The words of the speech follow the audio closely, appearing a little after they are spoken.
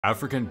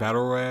African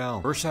Battle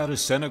Royale. First out is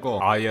Senegal.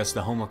 Ah yes,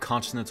 the home of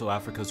continental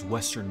Africa's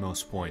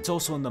westernmost point. It's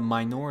also in the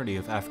minority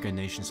of African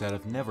nations that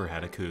have never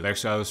had a coup.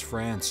 Next out is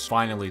France.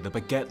 Finally, the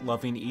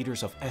baguette-loving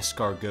eaters of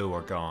escargot are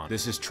gone.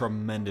 This is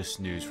tremendous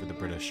news for the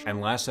British.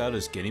 And last out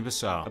is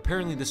Guinea-Bissau.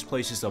 Apparently this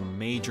place is a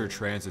major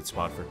transit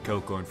spot for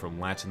coke going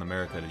from Latin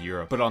America to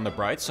Europe. But on the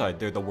bright side,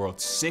 they're the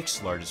world's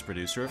 6th largest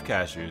producer of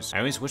cashews.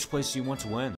 Anyways, which place do you want to win?